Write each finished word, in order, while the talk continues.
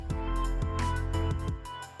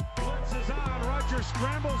Baker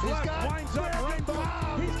scrambles left, winds up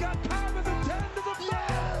right. He's got Cobb at the 10 to the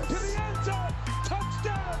 5 to the end zone.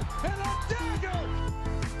 Touchdown and a dagger.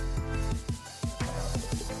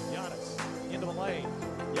 Giannis into the lane.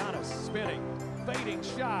 Giannis spinning, fading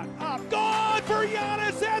shot up. Gone for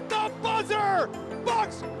Giannis at the buzzer.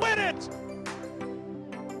 Bucks win it.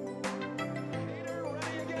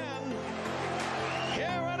 Ready again.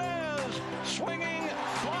 Here it is, swinging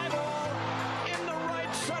fly ball in the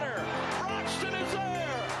right center. Broxton is there,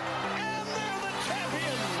 and they're the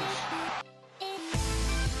champions.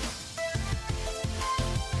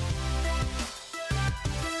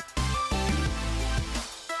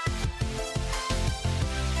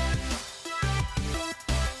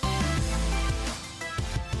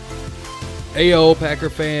 Ayo, Packer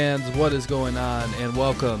fans, what is going on? And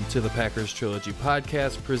welcome to the Packers Trilogy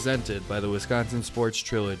podcast presented by the Wisconsin Sports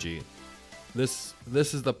Trilogy. This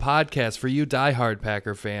is the podcast for you diehard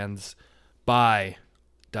Packer fans by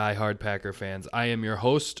diehard Packer fans. I am your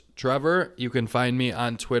host, Trevor. You can find me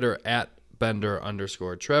on Twitter at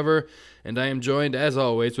Bender_Trevor. And I am joined, as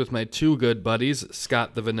always, with my two good buddies,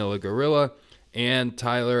 Scott the Vanilla Gorilla and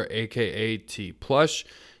Tyler, a.k.a. T Plush.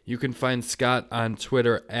 You can find Scott on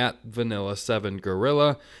Twitter at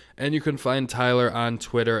Vanilla7Gorilla, and you can find Tyler on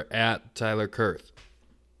Twitter at Tyler Kurth.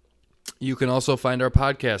 You can also find our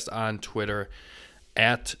podcast on Twitter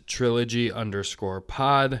at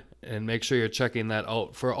Trilogy_pod, and make sure you're checking that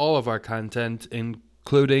out for all of our content,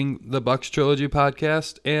 including the Bucks Trilogy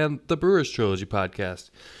podcast and the Brewers Trilogy podcast,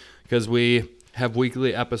 because we have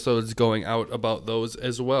weekly episodes going out about those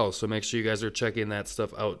as well. So make sure you guys are checking that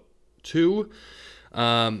stuff out too.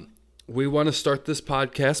 We want to start this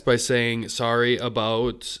podcast by saying sorry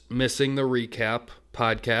about missing the recap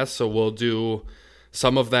podcast. So we'll do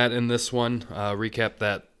some of that in this one, recap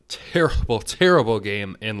that terrible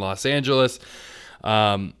game in Los Angeles.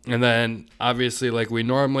 And then obviously, like we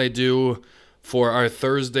normally do for our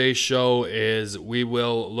Thursday show, is we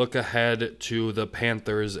will look ahead to the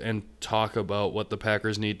Panthers and talk about what the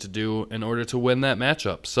Packers need to do in order to win that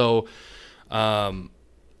matchup. So,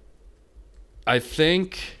 I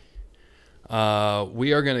think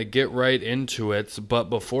we are going to get right into it, but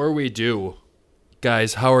before we do,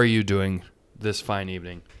 guys, how are you doing this fine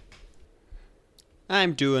evening?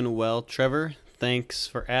 I'm doing well, Trevor. Thanks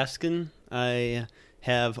for asking. I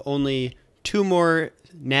have only 2 more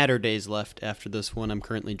natter days left after this one I'm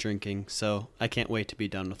currently drinking, so I can't wait to be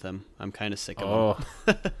done with them. I'm kind of sick of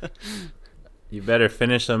them. You better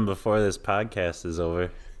finish them before this podcast is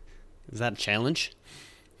over. Is that a challenge?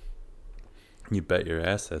 You bet your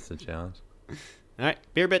ass that's a challenge. All right,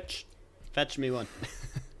 beer bitch, fetch me one.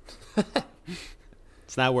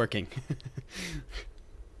 It's not working.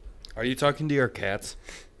 Are you talking to your cats?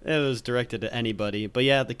 It was directed to anybody, but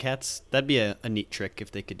yeah, the cats, that'd be a neat trick if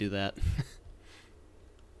they could do that.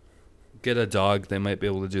 Get a dog, they might be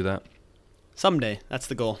able to do that. Someday, that's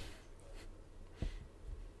the goal.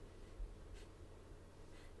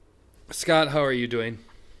 Scott, how are you doing?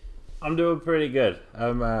 I'm doing pretty good.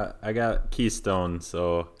 I got Keystone,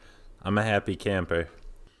 so I'm a happy camper.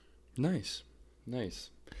 Nice.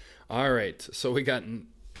 All right, so we got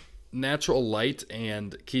Natural Light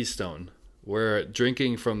and Keystone. We're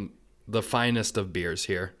drinking from the finest of beers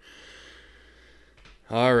here.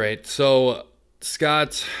 All right, so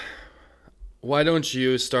Scott, why don't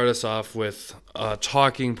you start us off with a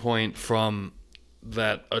talking point from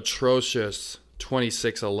that atrocious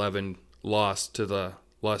 26-11 loss to the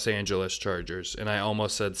Los Angeles Chargers, and I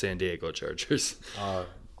almost said San Diego Chargers.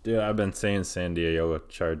 Dude, I've been saying San Diego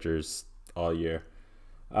Chargers all year.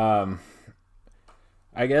 I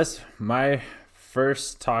guess my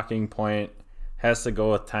first talking point has to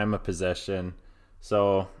go with time of possession.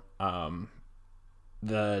 So,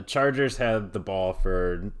 the Chargers had the ball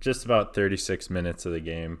for just about 36 minutes of the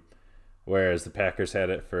game, whereas the Packers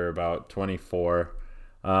had it for about 24.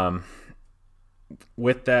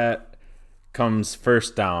 With that comes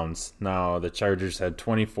first downs. Now, the Chargers had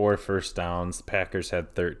 24 first downs. The Packers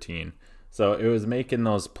had 13. So it was making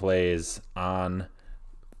those plays on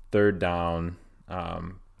third down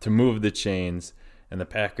to move the chains, and the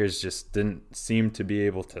Packers just didn't seem to be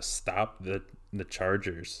able to stop the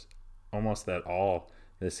Chargers almost at all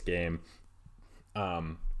this game.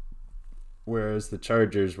 Whereas the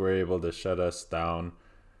Chargers were able to shut us down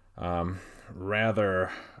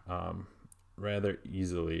rather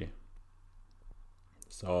easily.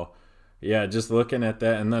 So, yeah, just looking at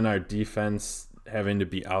that, and then our defense having to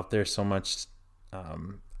be out there so much,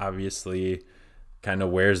 obviously kind of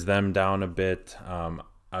wears them down a bit.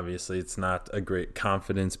 Obviously, it's not a great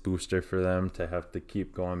confidence booster for them to have to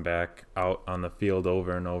keep going back out on the field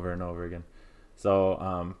over and over and over again.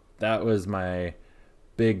 So that was my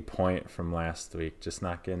big point from last week, just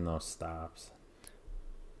not getting those stops.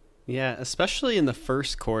 Yeah, especially in the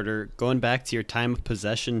first quarter, going back to your time of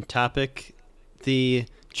possession topic, the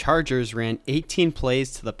Chargers ran 18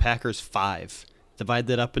 plays to the Packers 5. Divide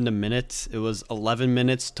that up into minutes, it was 11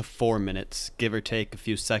 minutes to 4 minutes, give or take a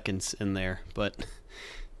few seconds in there. But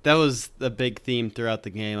that was the big theme throughout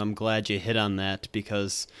the game. I'm glad you hit on that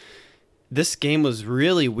because this game was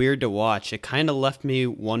really weird to watch. It kind of left me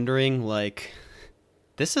wondering, like,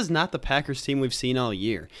 this is not the Packers team we've seen all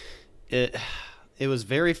year. It was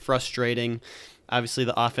very frustrating. Obviously,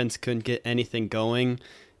 the offense couldn't get anything going.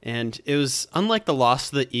 And it was unlike the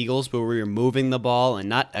loss to the Eagles where we were moving the ball and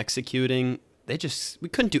not executing. We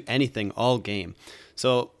couldn't do anything all game.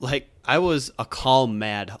 So, like, I was a calm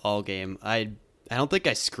mad all game. I don't think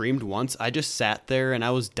I screamed once. I just sat there and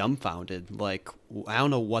I was dumbfounded. Like, I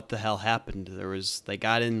don't know what the hell happened. They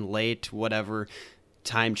got in late, whatever,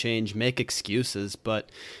 time change, make excuses. But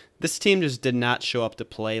this team just did not show up to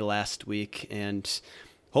play last week. And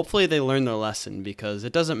hopefully they learn their lesson because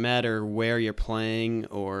it doesn't matter where you're playing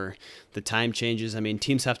or the time changes. I mean,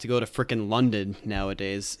 teams have to go to frickin' London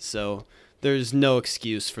nowadays. So there's no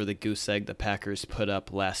excuse for the goose egg the Packers put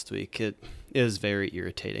up last week. It is very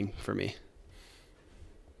irritating for me.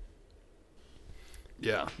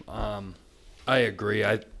 Yeah, I agree.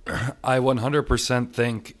 I 100%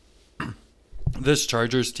 think this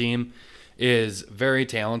Chargers team is very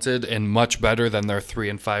talented and much better than their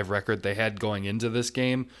 3-5 record they had going into this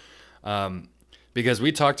game. Because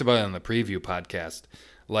we talked about it in the preview podcast,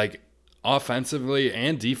 like offensively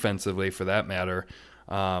and defensively for that matter,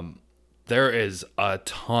 there is a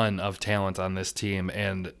ton of talent on this team,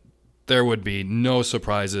 and there would be no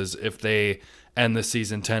surprises if they end the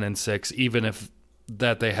season 10-6, even if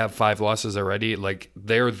that they have 5 losses already. Like,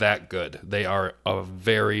 they're that good. They are a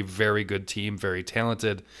very, very good team, very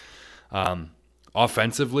talented.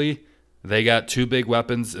 Offensively, they got 2 big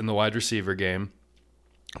weapons in the wide receiver game.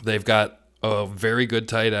 They've got a very good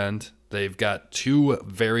tight end. They've got 2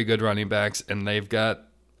 very good running backs, and they've got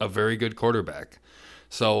a very good quarterback.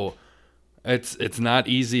 So it's not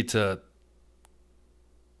easy to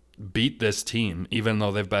beat this team, even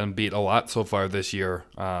though they've been beat a lot so far this year.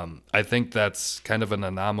 I think that's kind of an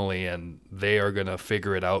anomaly, and they are going to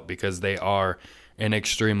figure it out because they are an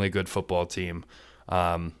extremely good football team.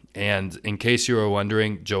 And in case you were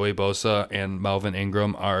wondering, Joey Bosa and Melvin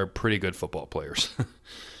Ingram are pretty good football players.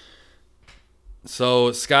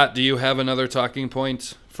 So, Scott, do you have another talking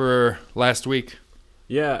point for last week?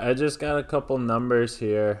 Yeah, I just got a couple numbers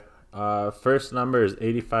here. First number is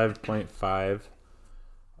 85.5,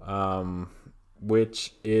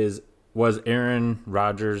 which was Aaron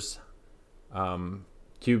Rodgers'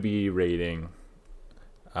 QB rating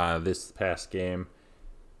this past game,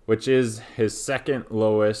 which is his second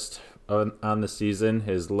lowest on the season.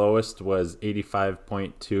 His lowest was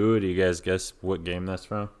 85.2. Do you guys guess what game that's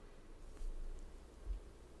from?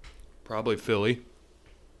 Probably Philly.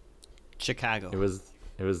 Chicago.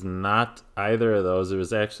 It was not either of those. It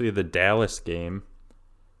was actually the Dallas game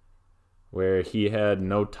where he had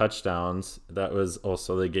no touchdowns. That was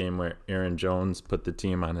also the game where Aaron Jones put the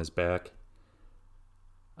team on his back.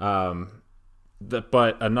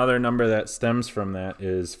 But another number that stems from that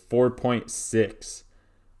is 4.6,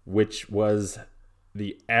 which was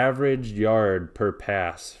the average yard per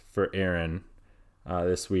pass for Aaron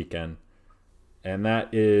this weekend. And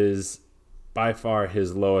that is by far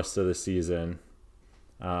his lowest of the season.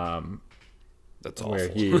 That's awful. Where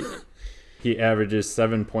he averages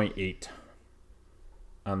 7.8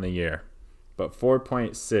 on the year, but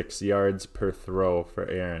 4.6 yards per throw for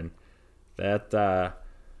Aaron. That's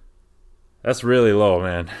really low,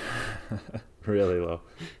 man. Really low.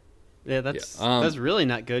 Yeah, that's really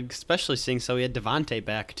not good, especially seeing so he had Devontae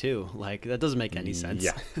back too. Like, that doesn't make any sense.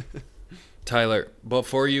 Yeah. Tyler,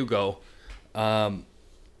 before you go,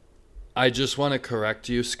 I just want to correct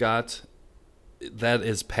you, Scott. That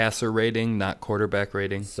is passer rating, not quarterback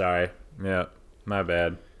rating. Sorry. Yeah, my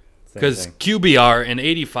bad. Because QBR, an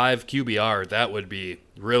 85 QBR, that would be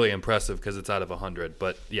really impressive because it's out of 100.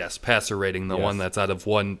 But yes, passer rating, the one that's out of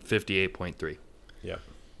 158.3. Yeah.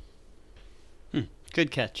 Good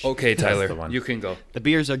catch. Okay, Tyler, you can go. The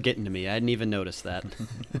beers are getting to me. I didn't even notice that.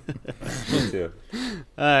 Me too.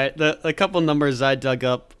 All right, the couple numbers I dug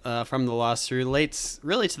up from the loss relates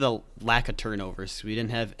really to the lack of turnovers. We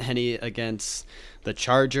didn't have any against the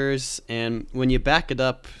Chargers, and when you back it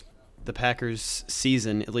up, the Packers'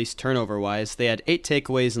 season, at least turnover-wise, they had 8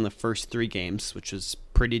 takeaways in the first 3 games, which was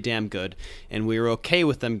pretty damn good, and we were okay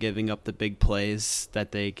with them giving up the big plays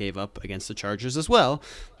that they gave up against the Chargers as well,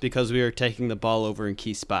 because we were taking the ball over in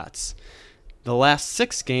key spots. The last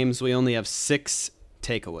 6 games, we only have 6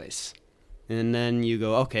 takeaways. And then you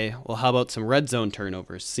go, okay, well, how about some red zone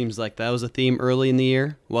turnovers? Seems like that was a theme early in the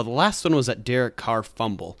year. Well, the last one was that Derek Carr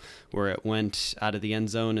fumble, where it went out of the end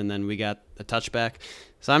zone, and then we got a touchback.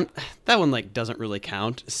 So that one doesn't really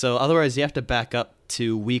count. So otherwise, you have to back up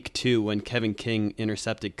to week 2 when Kevin King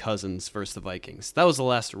intercepted Cousins versus the Vikings. That was the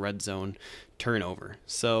last red zone turnover.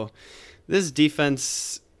 So this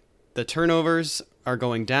defense, the turnovers are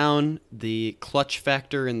going down. The clutch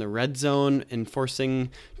factor in the red zone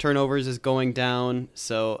enforcing turnovers is going down.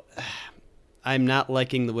 So I'm not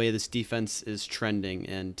liking the way this defense is trending,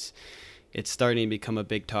 and it's starting to become a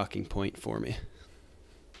big talking point for me.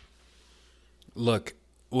 Look,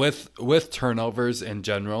 with turnovers in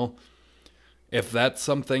general, if that's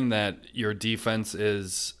something that your defense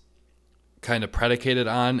is kind of predicated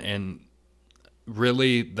on, and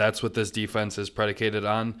really that's what this defense is predicated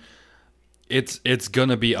on, it's going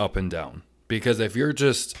to be up and down. Because if you're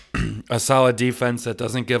just a solid defense that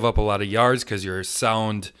doesn't give up a lot of yards because you're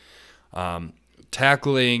sound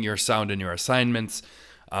tackling, you're sound in your assignments,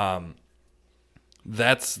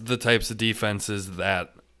 that's the types of defenses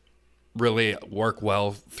that really work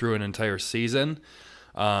well through an entire season.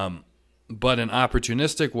 But an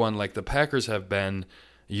opportunistic one like the Packers have been,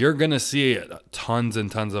 you're going to see tons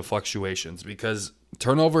and tons of fluctuations because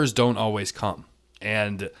turnovers don't always come.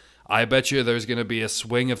 And I bet you there's going to be a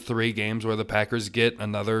swing of 3 games where the Packers get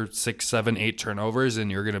another 6, 7, 8 turnovers, and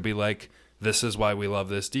you're going to be like, this is why we love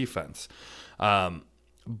this defense.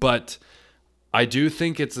 But I do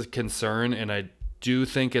think it's a concern, and I do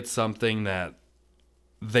think it's something that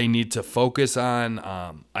they need to focus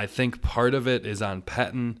on. I think part of it is on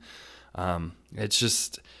Pettin. It's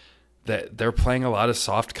just that they're playing a lot of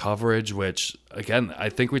soft coverage, which, again, I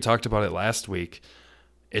think we talked about it last week.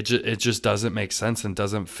 It just doesn't make sense and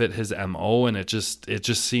doesn't fit his MO, and it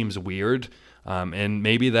just seems weird. And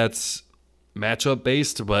maybe that's matchup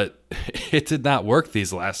based, but it did not work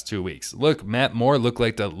these last 2 weeks. Look, Matt Moore looked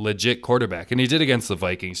like the legit quarterback, and he did against the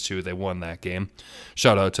Vikings too. They won that game.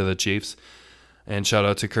 Shout out to the Chiefs, and shout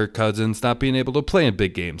out to Kirk Cousins not being able to play in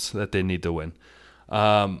big games that they need to win.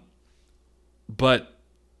 But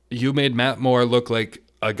you made Matt Moore look like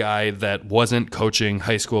a guy that wasn't coaching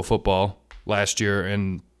high school football last year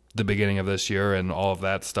and the beginning of this year and all of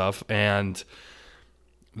that stuff. And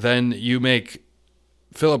then you make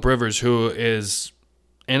Phillip Rivers, who is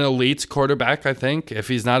an elite quarterback, I think. If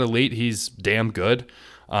he's not elite, he's damn good.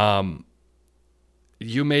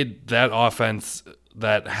 You made that offense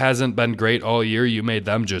that hasn't been great all year, you made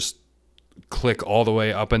them just click all the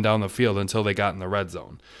way up and down the field until they got in the red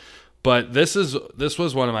zone. But this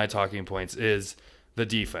was one of my talking points, is the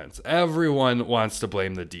defense. Everyone wants to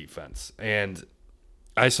blame the defense. And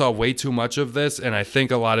I saw way too much of this, and I think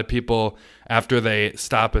a lot of people, after they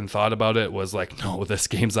stopped and thought about it, was like, no, this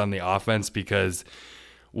game's on the offense, because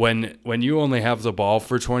when you only have the ball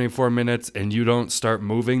for 24 minutes and you don't start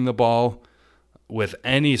moving the ball with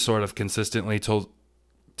any sort of consistently till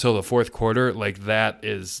the fourth quarter, like, that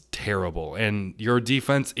is terrible. And your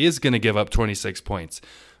defense is going to give up 26 points.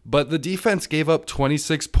 But the defense gave up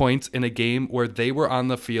 26 points in a game where they were on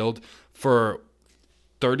the field for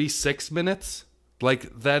 36 minutes.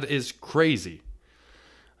 Like, that is crazy.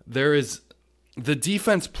 The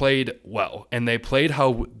defense played well, and they played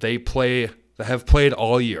how they have played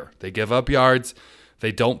all year. They give up yards.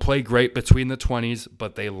 They don't play great between the 20s,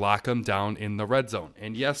 but they lock them down in the red zone.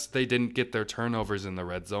 And yes, they didn't get their turnovers in the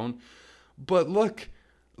red zone, but look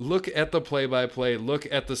at the play-by-play.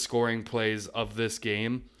 Look at the scoring plays of this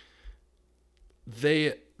game.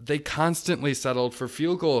 They constantly settled for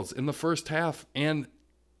field goals in the first half and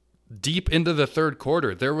deep into the third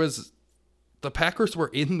quarter. The Packers were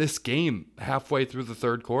in this game halfway through the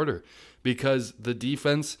third quarter because the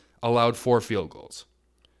defense allowed 4 field goals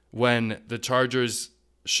when the Chargers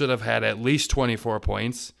should have had at least 24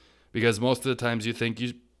 points, because most of the times you think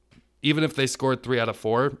even if they scored 3 out of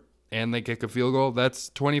 4 and they kick a field goal, that's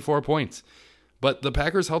 24 points. But the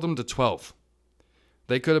Packers held them to 12.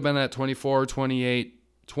 They could have been at 24, 28,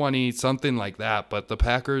 20, something like that, but the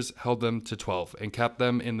Packers held them to 12 and kept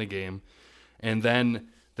them in the game. And then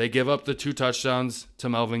they give up the 2 touchdowns to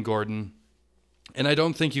Melvin Gordon, and I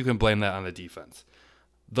don't think you can blame that on the defense.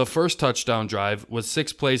 The first touchdown drive was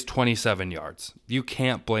 6 plays, 27 yards. You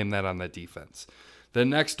can't blame that on the defense. The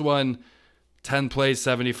next one, 10 plays,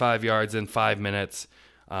 75 yards in 5 minutes.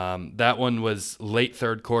 That one was late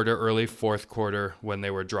third quarter, early fourth quarter when they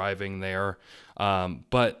were driving there.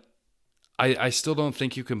 But I still don't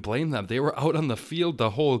think you can blame them. They were out on the field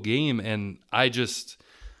the whole game, and I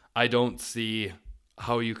don't see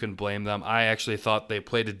how you can blame them. I actually thought they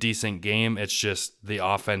played a decent game. It's just the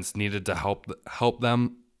offense needed to help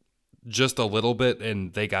them just a little bit,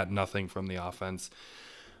 and they got nothing from the offense.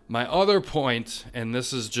 My other point, and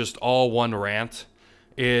this is just all one rant,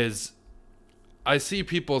 is I see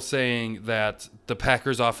people saying that the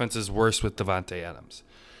Packers offense is worse with Davante Adams.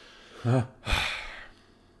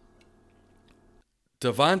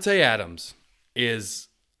 Davante Adams is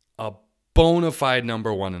a bona fide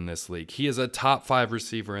number one in this league. He is a top 5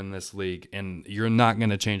 receiver in this league, and you're not going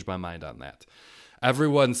to change my mind on that.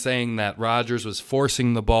 Everyone's saying that Rodgers was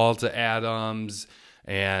forcing the ball to Adams,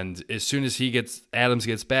 and as soon as Adams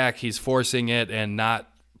gets back, he's forcing it and not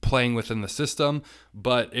playing within the system.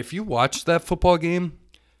 But if you watched that football game,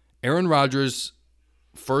 Aaron Rodgers'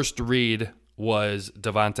 first read was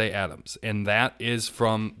Davante Adams, and that is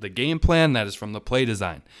from the game plan, that is from the play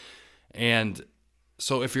design. And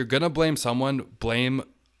so if you're going to blame someone, blame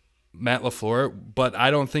Matt LaFleur, but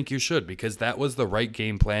I don't think you should, because that was the right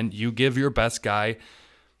game plan. You give your best guy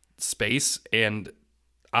space and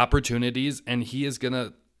opportunities, and he is going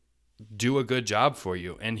to do a good job for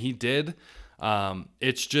you. And he did.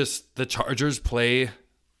 It's just the Chargers play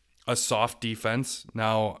a soft defense.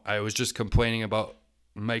 Now, I was just complaining about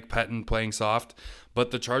Mike Pettin playing soft,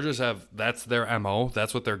 but the Chargers that's their MO.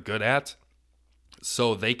 That's what they're good at.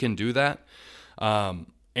 So they can do that.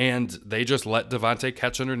 And they just let Davante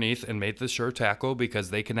catch underneath and made the sure tackle,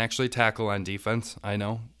 because they can actually tackle on defense. I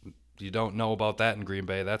know you don't know about that in Green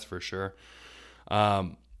Bay, that's for sure.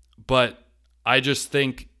 But I just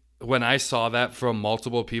think when I saw that from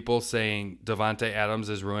multiple people saying Davante Adams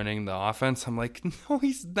is ruining the offense, I'm like, no,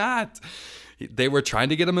 he's not. They were trying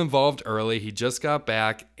to get him involved early. He just got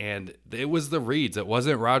back, and it was the reads. It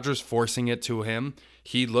wasn't Rodgers forcing it to him.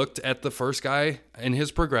 He looked at the first guy in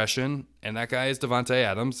his progression, and that guy is Davante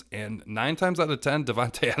Adams. And 9 times out of 10,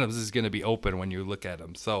 Davante Adams is going to be open when you look at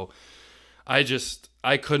him. So I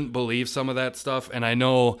couldn't believe some of that stuff. And I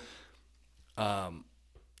know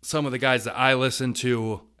some of the guys that I listen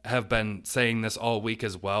to have been saying this all week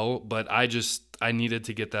as well, but I needed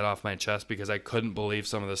to get that off my chest, because I couldn't believe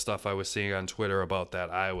some of the stuff I was seeing on Twitter about that.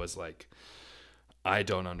 I was like, I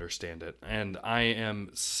don't understand it. And I am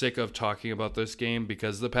sick of talking about this game,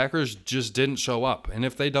 because the Packers just didn't show up. And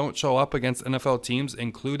if they don't show up against NFL teams,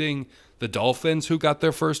 including the Dolphins, who got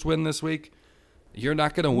their first win this week, you're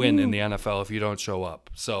not going to win in the NFL if you don't show up.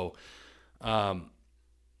 So I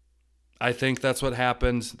think that's what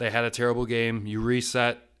happened. They had a terrible game. You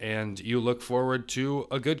reset, and you look forward to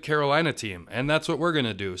a good Carolina team. And that's what we're going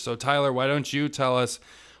to do. So, Tyler, why don't you tell us,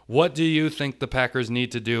 what do you think the Packers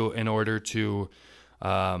need to do in order to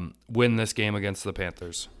win this game against the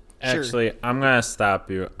Panthers? Actually, sure. I'm going to stop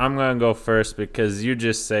you. I'm going to go first, because you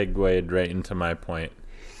just segued right into my point.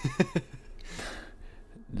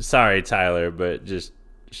 Sorry, Tyler, but just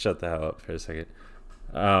shut the hell up for a second.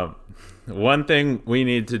 One thing we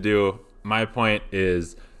need to do, my point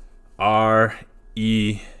is RELAX,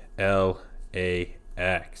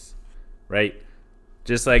 right?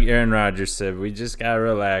 Just like Aaron Rodgers said, we just got to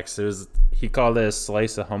relax. He called it a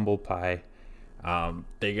slice of humble pie.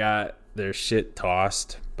 They got their shit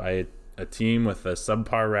tossed by a team with a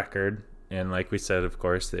subpar record. And like we said, of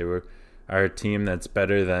course, they were our team that's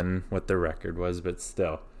better than what their record was, but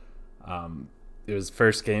still. It was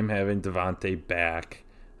first game having Davante back.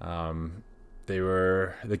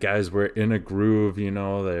 The guys were in a groove,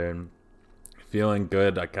 they're feeling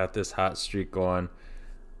good. I got this hot streak going.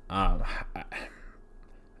 I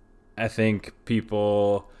think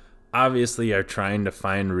people obviously are trying to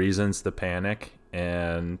find reasons to panic,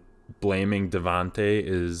 and blaming Davante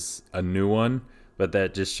is a new one, but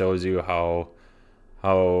that just shows you how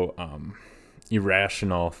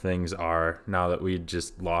irrational things are now that we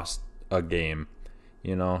just lost a game,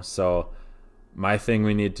 So my thing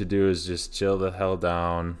we need to do is just chill the hell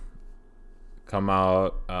down, come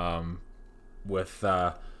out with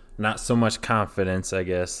not so much confidence, I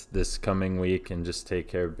guess, this coming week, and just take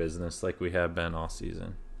care of business like we have been all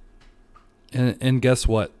season. And guess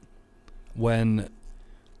what? When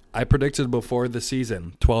I predicted before the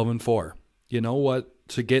season 12-4, you know what?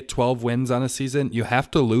 To get 12 wins on a season, you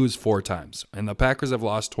have to lose 4 times, and the Packers have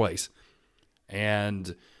lost twice.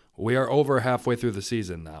 And we are over halfway through the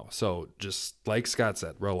season now. So just like Scott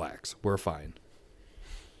said, relax. We're fine.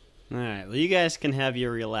 All right. Well, you guys can have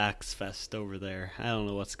your relax fest over there. I don't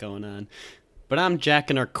know what's going on. But I'm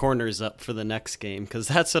jacking our corners up for the next game, because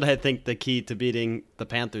that's what I think the key to beating the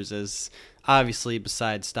Panthers is, obviously,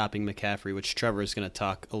 besides stopping McCaffrey, which Trevor is going to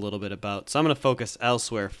talk a little bit about. So I'm going to focus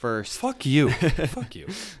elsewhere first. Fuck you. Fuck you.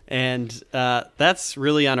 And that's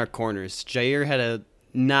really on our corners. Jair had a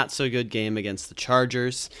not-so-good game against the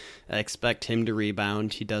Chargers. I expect him to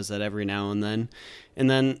rebound. He does that every now and then. And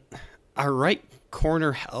then our right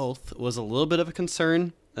corner health was a little bit of a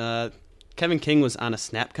concern. Kevin King was on a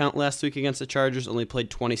snap count last week against the Chargers, only played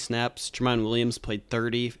 20 snaps. Tremont Williams played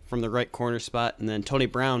 30 from the right corner spot, and then Tony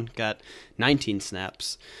Brown got 19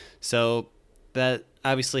 snaps. So that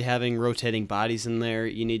obviously having rotating bodies in there,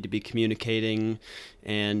 you need to be communicating,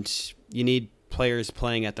 and you need players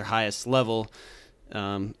playing at their highest level.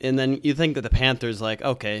 And then you think that the Panthers, like,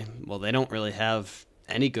 okay, well, they don't really have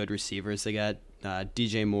any good receivers. They got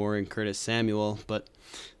DJ Moore and Curtis Samuel, but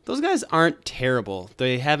those guys aren't terrible.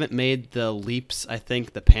 They haven't made the leaps I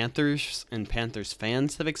think the Panthers and Panthers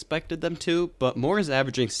fans have expected them to, but Moore is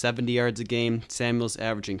averaging 70 yards a game. Samuel's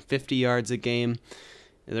averaging 50 yards a game.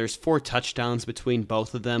 There's 4 touchdowns between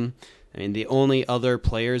both of them. I mean, the only other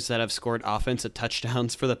players that have scored offensive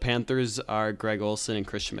touchdowns for the Panthers are Greg Olsen and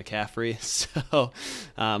Christian McCaffrey. So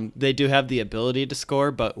they do have the ability to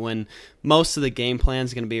score, but when most of the game plan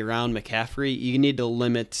is going to be around McCaffrey, you need to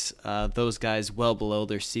limit those guys well below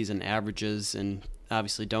their season averages, and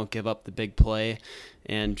obviously don't give up the big play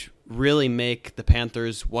and really make the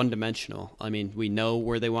Panthers one-dimensional. I mean, we know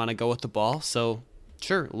where they want to go with the ball, so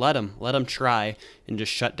sure, let them try and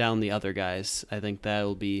just shut down the other guys. I think that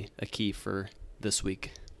will be a key for this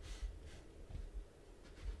week.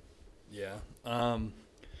 Yeah.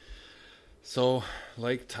 So,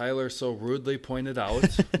 like Tyler so rudely pointed out,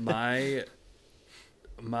 my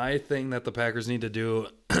thing that the Packers need to do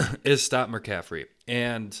is stop McCaffrey.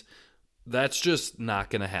 And that's just not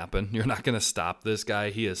going to happen. You're not going to stop this guy.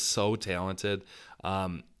 He is so talented.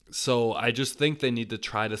 So I just think they need to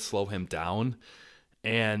try to slow him down.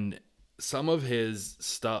 And some of his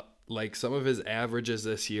stuff, like some of his averages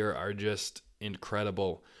this year are just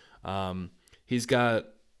incredible. He's got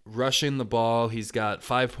rushing the ball. He's got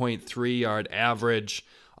 5.3 yard average,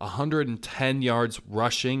 110 yards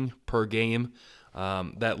rushing per game.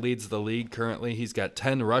 That leads the league currently. He's got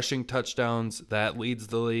 10 rushing touchdowns. That leads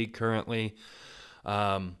the league currently.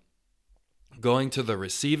 Going to the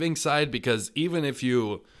receiving side, because even if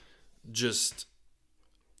you just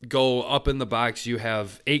go up in the box, you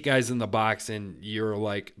have 8 guys in the box and you're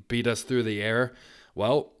like, beat us through the air.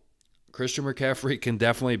 Well, Christian McCaffrey can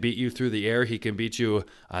definitely beat you through the air. He can beat you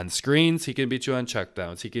on screens. He can beat you on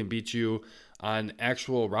checkdowns. He can beat you on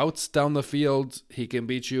actual routes down the field. He can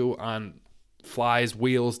beat you on flies,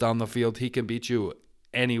 wheels down the field. He can beat you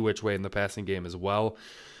any which way in the passing game as well.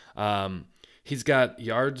 He's got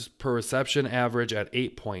yards per reception average at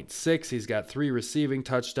 8.6. He's got 3 receiving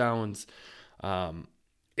touchdowns.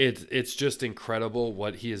 It's just incredible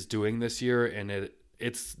what he is doing this year, and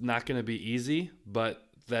it's not going to be easy, but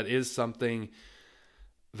that is something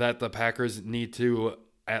that the Packers need to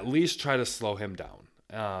at least try to slow him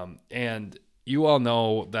down. And you all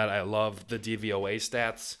know that I love the DVOA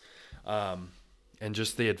stats and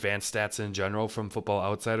just the advanced stats in general from Football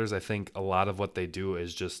Outsiders. I think a lot of what they do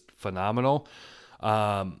is just phenomenal.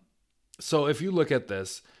 So if you look at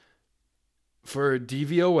this, for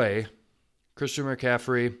DVOA, Christian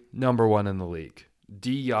McCaffrey, number 1 in the league.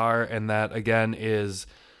 DR, and that again is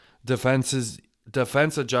defense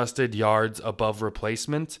adjusted yards above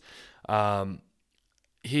replacement.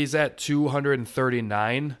 He's at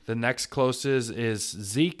 239. The next closest is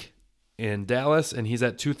Zeke in Dallas, and he's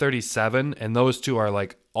at 237. And those two are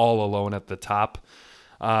like all alone at the top.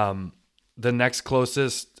 The next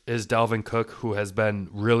closest is Dalvin Cook, who has been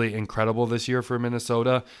really incredible this year for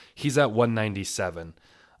Minnesota. He's at 197.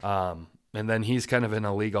 And then he's kind of in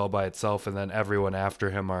a league all by itself, and then everyone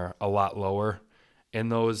after him are a lot lower in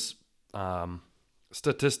those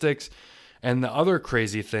statistics. And the other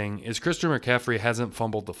crazy thing is Christian McCaffrey hasn't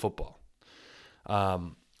fumbled the football,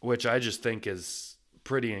 which I just think is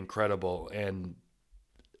pretty incredible. And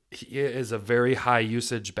he is a very high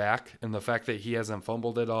usage back, and the fact that he hasn't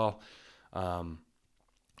fumbled it all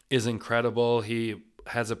is incredible. He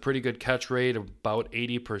has a pretty good catch rate, about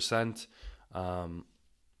 80%.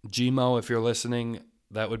 Gmo, if you're listening,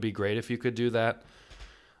 that would be great if you could do that.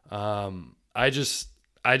 I just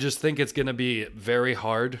think it's going to be very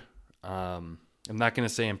hard. I'm not going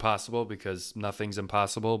to say impossible, because nothing's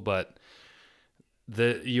impossible, but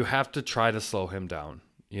you have to try to slow him down.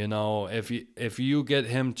 You know, if you get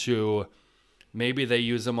him to, maybe they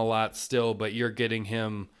use him a lot still, but you're getting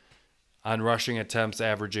him on rushing attempts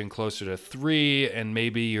averaging closer to 3, and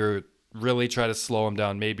maybe you're really try to slow him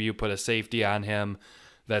down. Maybe you put a safety on him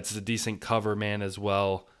that's a decent cover man as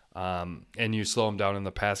well, and you slow him down in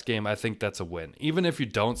the pass game. I think that's a win. Even if you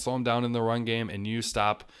don't slow him down in the run game and you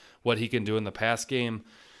stop what he can do in the pass game,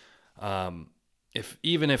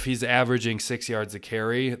 even if he's averaging 6 yards a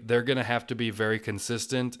carry, they're going to have to be very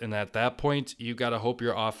consistent. And at that point, you got to hope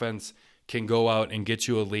your offense can go out and get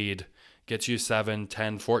you a lead, get you 7,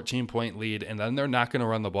 10, 14-point lead, and then they're not going to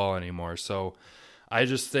run the ball anymore. So I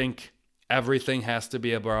just think everything has to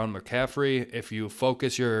be around McCaffrey. If you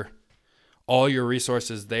focus all your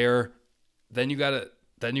resources there, then you gotta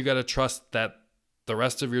trust that the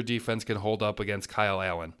rest of your defense can hold up against Kyle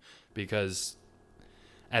Allen, because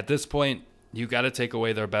at this point you got to take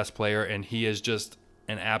away their best player, and he is just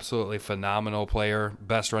an absolutely phenomenal player,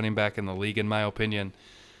 best running back in the league in my opinion.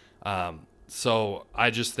 So I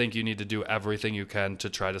just think you need to do everything you can to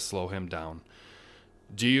try to slow him down.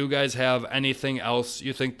 Do you guys have anything else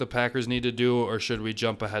you think the Packers need to do, or should we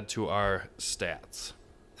jump ahead to our stats?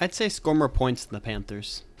 I'd say score more points than the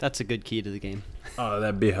Panthers. That's a good key to the game. Oh,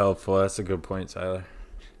 that'd be helpful. That's a good point, Tyler.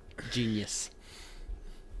 Genius.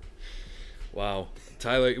 Wow.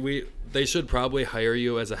 Tyler, they should probably hire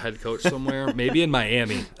you as a head coach somewhere, maybe in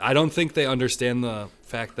Miami. I don't think they understand the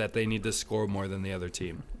fact that they need to score more than the other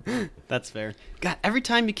team. That's fair. God, every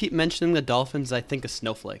time you keep mentioning the Dolphins, I think of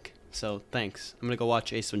Snowflake. So thanks. I'm going to go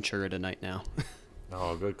watch Ace Ventura tonight now.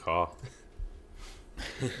 Oh, good call.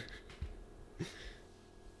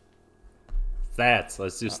 Stats.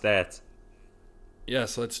 Let's do stats.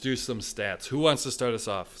 Yes, let's do some stats. Who wants to start us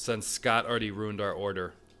off, since Scott already ruined our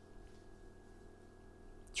order?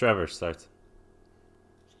 Trevor starts.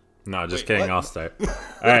 No, just Wait, kidding. what? I'll start. All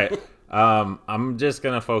right. I'm just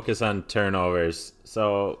going to focus on turnovers.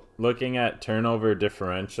 So looking at turnover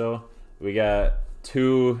differential, we got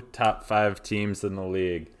 2 top 5 teams in the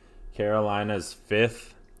league. Carolina's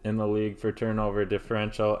 5th in the league for turnover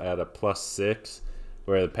differential at a +6,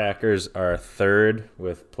 where the Packers are 3rd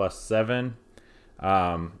with +7.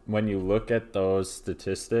 When you look at those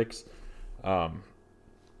statistics,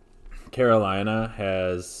 Carolina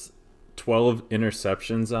has 12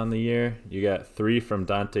 interceptions on the year. You got 3 from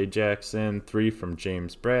Dante Jackson, 3 from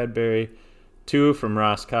James Bradbury, 2 from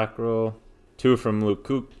Ross Cockrell, 2 from Luke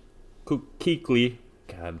Kuechly.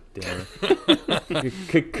 God damn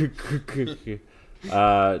it.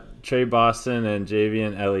 Trey Boston and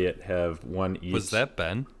Javian Elliott have 1 each. Was that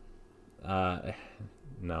Ben?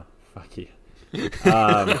 No. Fuck you.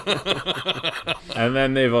 And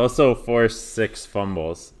then they've also forced 6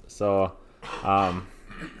 fumbles. So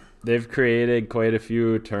they've created quite a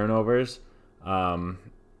few turnovers,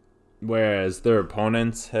 whereas their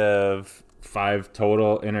opponents have 5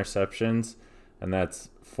 total interceptions, and that's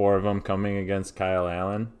 4 of them coming against Kyle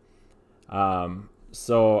Allen.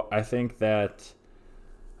 So I think that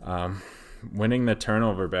winning the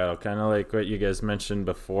turnover battle, kind of like what you guys mentioned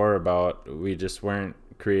before about we just weren't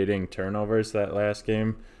creating turnovers that last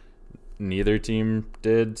game. Neither team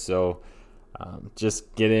did. So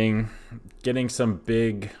just getting some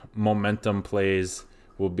big momentum plays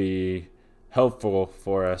will be helpful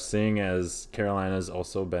for us, seeing as Carolina's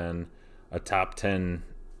also been a top 10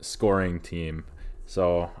 scoring team.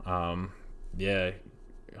 So yeah,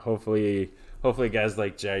 hopefully guys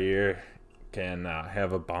like Jair can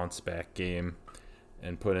have a bounce back game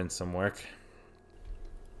and put in some work.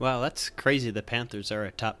 Wow, that's crazy. The Panthers are a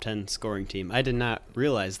top 10 scoring team. I did not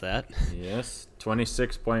realize that. Yes,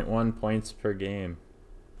 26.1 points per game.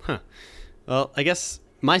 Huh. Well, I guess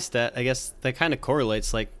my stat, that kind of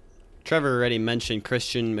correlates. Like Trevor already mentioned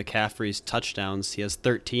Christian McCaffrey's touchdowns. He has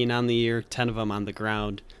 13 on the year, 10 of them on the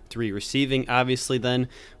ground, 3 receiving, obviously then,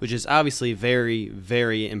 which is obviously very,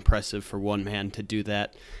 very impressive for one man to do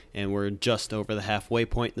that. And we're just over the halfway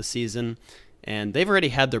point in the season. And they've already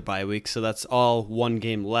had their bye week, so that's all 1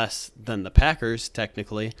 game less than the Packers,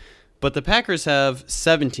 technically. But the Packers have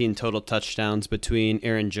 17 total touchdowns between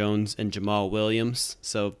Aaron Jones and Jamal Williams,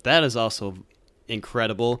 so that is also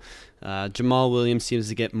incredible. Jamal Williams seems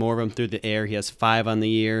to get more of them through the air. He has 5 on the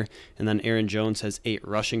year, and then Aaron Jones has 8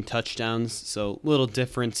 rushing touchdowns, so little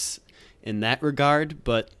difference in that regard.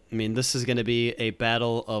 But, I mean, this is going to be a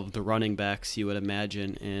battle of the running backs, you would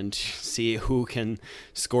imagine, and see who can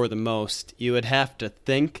score the most. You would have to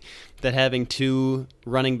think that having 2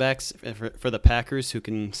 running backs for the Packers who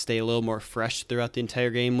can stay a little more fresh throughout the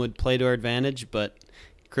entire game would play to our advantage, but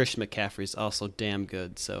Christian McCaffrey is also damn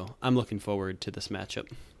good, so I'm looking forward to this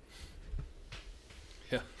matchup.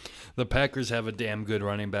 Yeah, the Packers have a damn good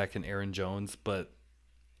running back in Aaron Jones, but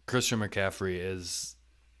Christian McCaffrey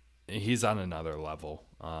he's on another level.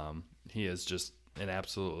 He is just an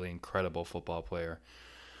absolutely incredible football player.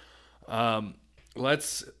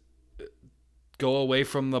 Let's go away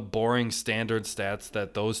from the boring standard stats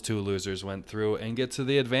that those 2 losers went through and get to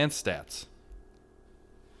the advanced stats.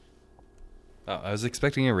 Oh, I was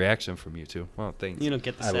expecting a reaction from you two. Well, thanks. You don't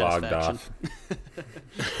get the I logged satisfaction.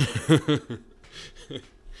 off.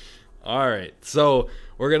 All right, so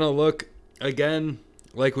we're going to look again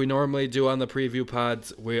like we normally do on the preview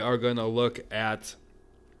pods. We are going to look at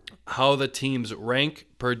how the teams rank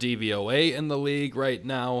per DVOA in the league right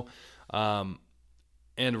now.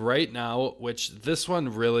 And right now, which this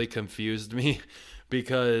one really confused me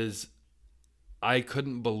because I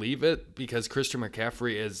couldn't believe it, because Christian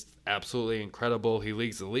McCaffrey is absolutely incredible. He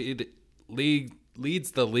leads the league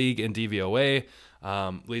in DVOA,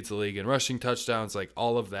 leads the league in rushing touchdowns, like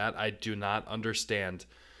all of that. I do not understand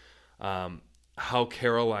how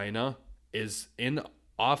Carolina is in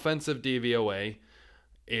offensive DVOA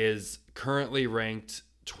is currently ranked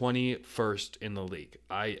 21st in the league.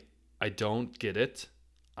 I don't get it.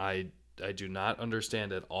 I do not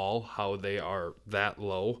understand at all how they are that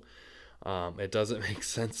low. It doesn't make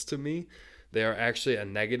sense to me. They are actually a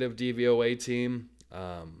negative DVOA team,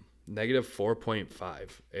 negative 4.5.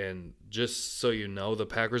 And just so you know, the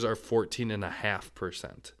Packers are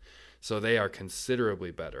 14.5%. So they are considerably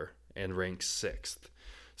better and ranked 6th.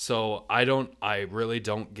 So I really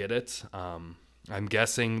don't get it. I'm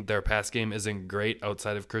guessing their pass game isn't great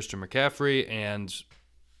outside of Christian McCaffrey, and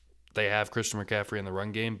they have Christian McCaffrey in the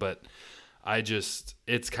run game, but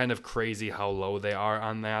it's kind of crazy how low they are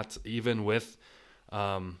on that. Even with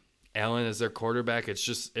Allen as their quarterback, it's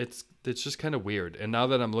just kind of weird. And now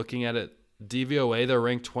that I'm looking at it, DVOA, they're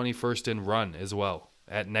ranked 21st in run as well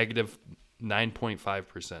at negative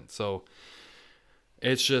 9.5%. So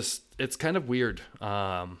it's kind of weird,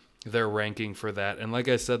 their ranking for that. And like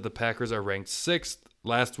I said, the Packers are ranked 6th.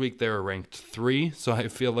 Last week they were ranked 3, so I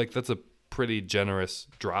feel like that's a pretty generous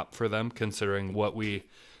drop for them considering what we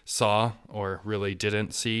saw or really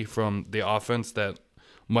didn't see from the offense that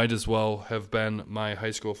might as well have been my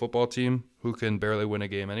high school football team who can barely win a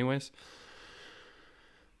game anyways.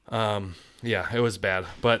 Yeah, it was bad,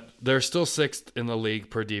 but they're still 6th in the league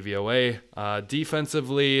per DVOA.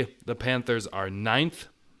 Defensively, the Panthers are 9th,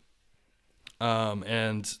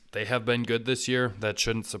 and they have been good this year. That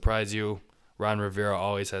shouldn't surprise you. Ron Rivera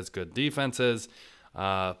always has good defenses.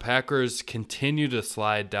 Packers continue to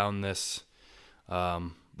slide down this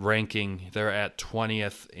ranking. They're at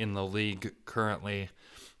 20th in the league currently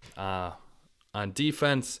on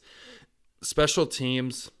defense. Special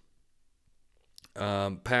teams,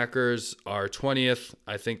 Packers are 20th.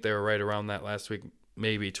 I think they were right around that last week,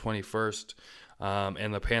 maybe 21st.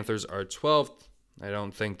 And the Panthers are 12th. I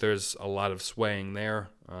don't think there's a lot of swaying there,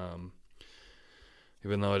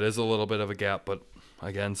 even though it is a little bit of a gap. But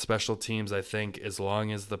again, special teams, I think as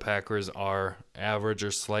long as the Packers are average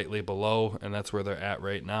or slightly below, and that's where they're at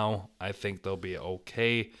right now, I think they'll be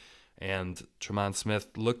okay. And Tremont Smith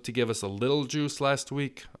looked to give us a little juice last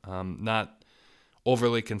week. Not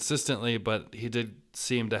overly consistently, but he did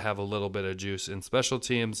seem to have a little bit of juice in special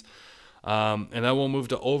teams. And then we'll move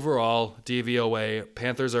to overall DVOA.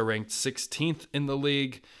 Panthers are ranked 16th in the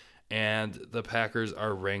league, and the Packers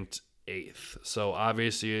are ranked 8th. So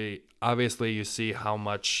obviously you see how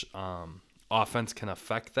much offense can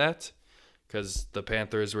affect that, because the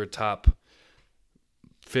Panthers were top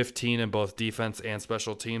 15 in both defense and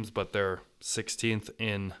special teams, but they're 16th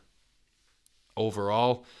in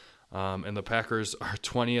overall. And the Packers are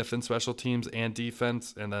 20th in special teams and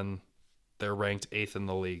defense, and then they're ranked 8th in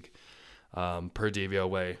the league per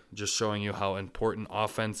DVOA, just showing you how important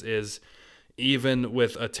offense is. Even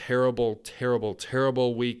with a terrible, terrible,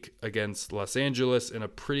 terrible week against Los Angeles and a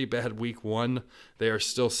pretty bad week 1, they are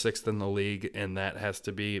still 6th in the league, and that has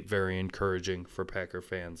to be very encouraging for Packer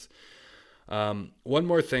fans. One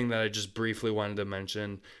more thing that I just briefly wanted to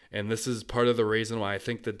mention, and this is part of the reason why I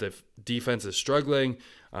think the defense is struggling.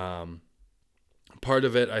 Part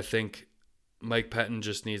of it, I think Mike Pettin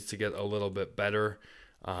just needs to get a little bit better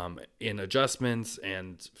in adjustments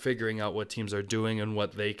and figuring out what teams are doing and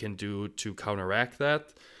what they can do to counteract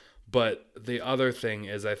that. But the other thing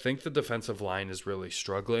is I think the defensive line is really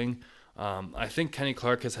struggling. I think Kenny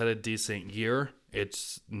Clark has had a decent year.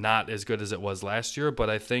 It's not as good as it was last year, but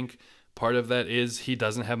I think part of that is he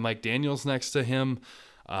doesn't have Mike Daniels next to him.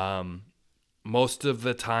 Most of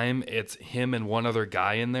the time it's him and one other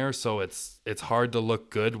guy in there, so it's hard to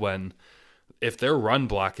look good if they're run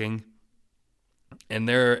blocking and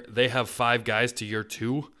they have 5 guys to your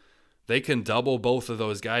 2, they can double both of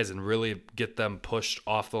those guys and really get them pushed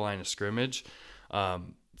off the line of scrimmage.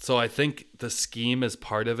 So I think the scheme is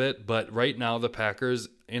part of it, but right now the Packers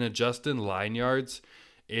in adjusted line yards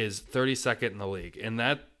is 32nd in the league, and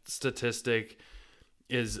that statistic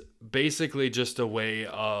is basically just a way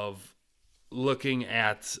of looking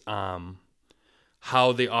at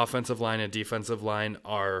how the offensive line and defensive line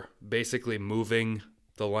are basically moving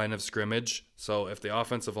the line of scrimmage. So if the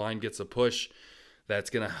offensive line gets a push,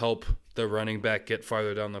 that's going to help the running back get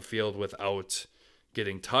farther down the field without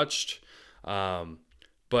getting touched.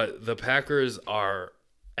 But the Packers are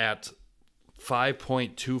at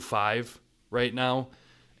 5.25 right now,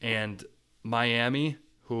 and Miami,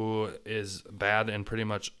 who is bad in pretty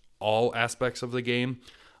much all aspects of the game,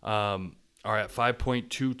 are at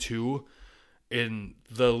 5.22 in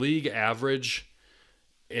the league average.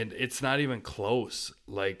 And it's not even close.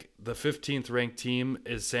 Like, the 15th ranked team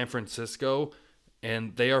is San Francisco,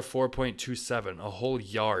 and they are 4.27, a whole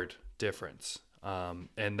yard difference.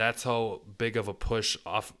 And that's how big of a push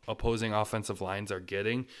opposing offensive lines are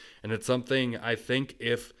getting. And it's something I think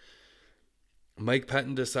if Mike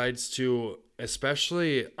Pettin decides to,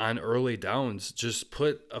 especially on early downs, just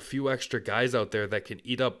put a few extra guys out there that can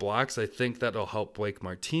eat up blocks, I think that'll help Blake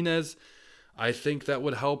Martinez. I think that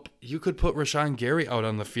would help. You could put Rashawn Gary out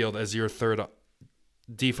on the field as your third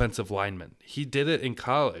defensive lineman. He did it in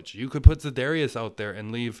college. You could put Za'Darius out there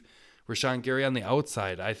and leave Rashawn Gary on the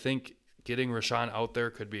outside. I think getting Rashawn out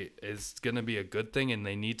there is going to be a good thing, and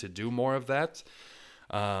they need to do more of that.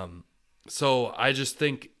 So I just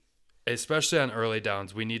think, especially on early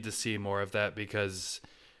downs, we need to see more of that because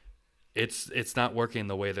it's not working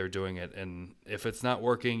the way they're doing it. And if it's not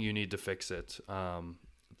working, you need to fix it.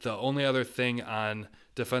 The only other thing on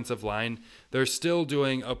defensive line, they're still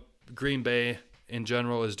doing Green Bay in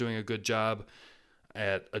general is doing a good job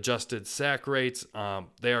at adjusted sack rates.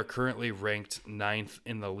 They are currently ranked 9th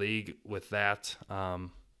in the league with that.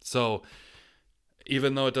 So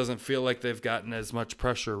even though it doesn't feel like they've gotten as much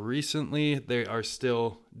pressure recently, they are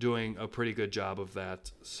still doing a pretty good job of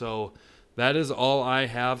that. So that is all I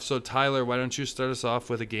have. So Tyler, why don't you start us off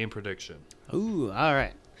with a game prediction? Ooh, all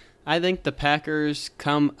right. I think the Packers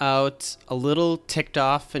come out a little ticked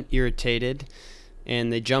off and irritated,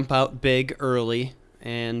 and they jump out big early,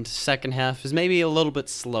 and second half is maybe a little bit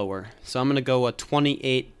slower. So I'm going to go a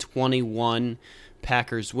 28-21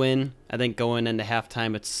 Packers win. I think going into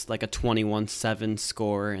halftime it's like a 21-7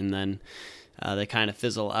 score, and then they kind of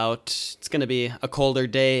fizzle out. It's going to be a colder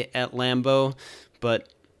day at Lambeau,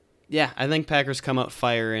 but yeah, I think Packers come out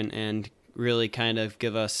firing and really kind of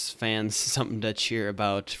give us fans something to cheer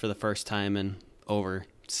about for the first time in over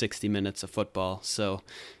 60 minutes of football. So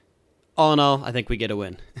all in all, I think we get a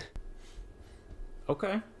win.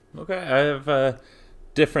 Okay. I have a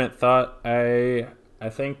different thought. I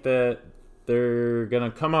think that they're going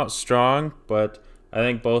to come out strong, but I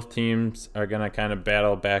think both teams are going to kind of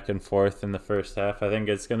battle back and forth in the first half. I think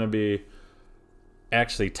it's going to be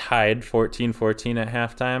actually tied 14-14 at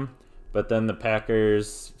halftime, but then the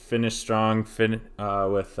Packers finish strong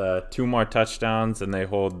with 2 more touchdowns, and they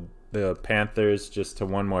hold the Panthers just to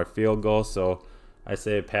 1 more field goal. So I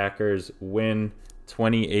say Packers win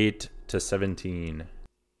 28-17.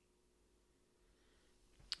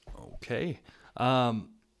 Okay.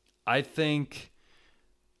 I think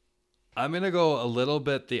I'm going to go a little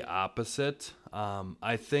bit the opposite.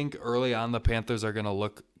 I think early on the Panthers are going to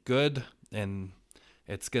look good, and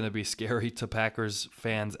it's going to be scary to Packers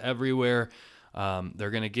fans everywhere.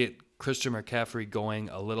 They're going to get Christian McCaffrey going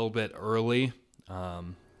a little bit early,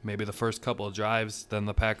 maybe the first couple of drives. Then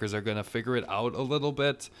the Packers are going to figure it out a little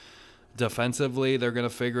bit. Defensively, they're going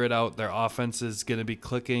to figure it out. Their offense is going to be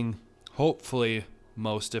clicking, hopefully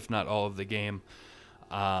most, if not all of the game.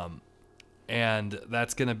 And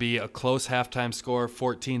that's going to be a close halftime score,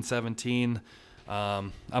 14-17.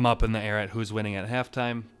 I'm up in the air at who's winning at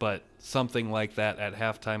halftime, but something like that at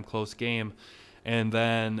halftime, close game. And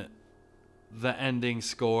then the ending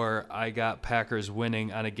score, I got Packers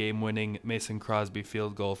winning on a game-winning Mason Crosby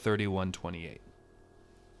field goal, 31-28.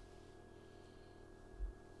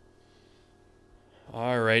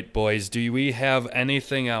 All right, boys. Do we have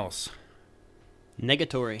anything else?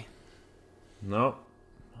 Negatory. No,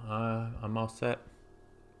 I'm all set.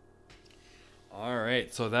 All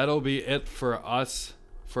right, so that'll be it for us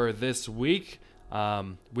for this week.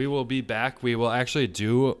 We will be back. We will actually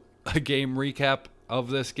do a game recap of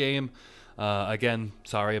this game. Again,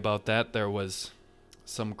 sorry about that. There was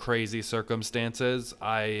some crazy circumstances.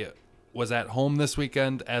 I was at home this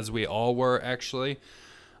weekend, as we all were actually,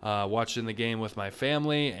 watching the game with my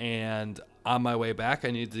family, and on my way back, I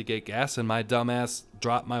needed to get gas, and my dumbass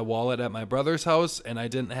dropped my wallet at my brother's house, and I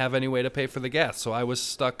didn't have any way to pay for the gas, so I was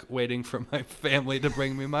stuck waiting for my family to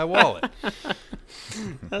bring me my wallet.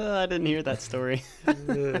 I didn't hear that story.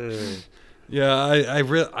 Yeah,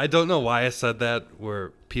 I don't know why I said that where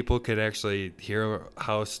people could actually hear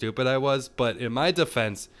how stupid I was, but in my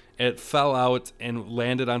defense, it fell out and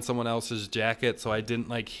landed on someone else's jacket, so I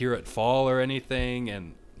didn't hear it fall or anything,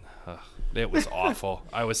 and it was awful.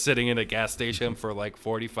 I was sitting in a gas station for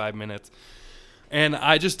 45 minutes, and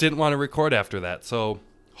I just didn't want to record after that. So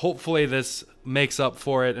hopefully this makes up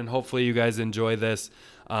for it, and hopefully you guys enjoy this.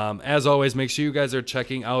 As always, make sure you guys are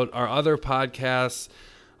checking out our other podcasts.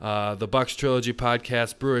 the Bucks Trilogy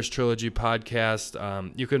Podcast, Brewers Trilogy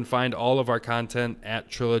Podcast. You can find all of our content at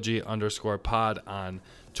trilogy_pod on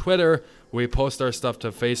Twitter. We post our stuff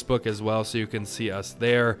to Facebook as well, so you can see us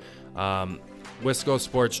there.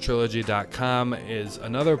 WiscoSportsTrilogy.com is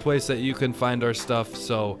another place that you can find our stuff.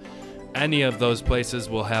 So any of those places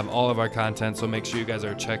will have all of our content, so make sure you guys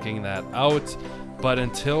are checking that out. But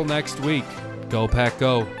until next week, go Pack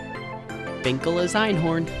Go. Finkel is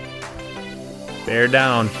Einhorn. Bear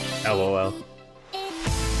down. LOL.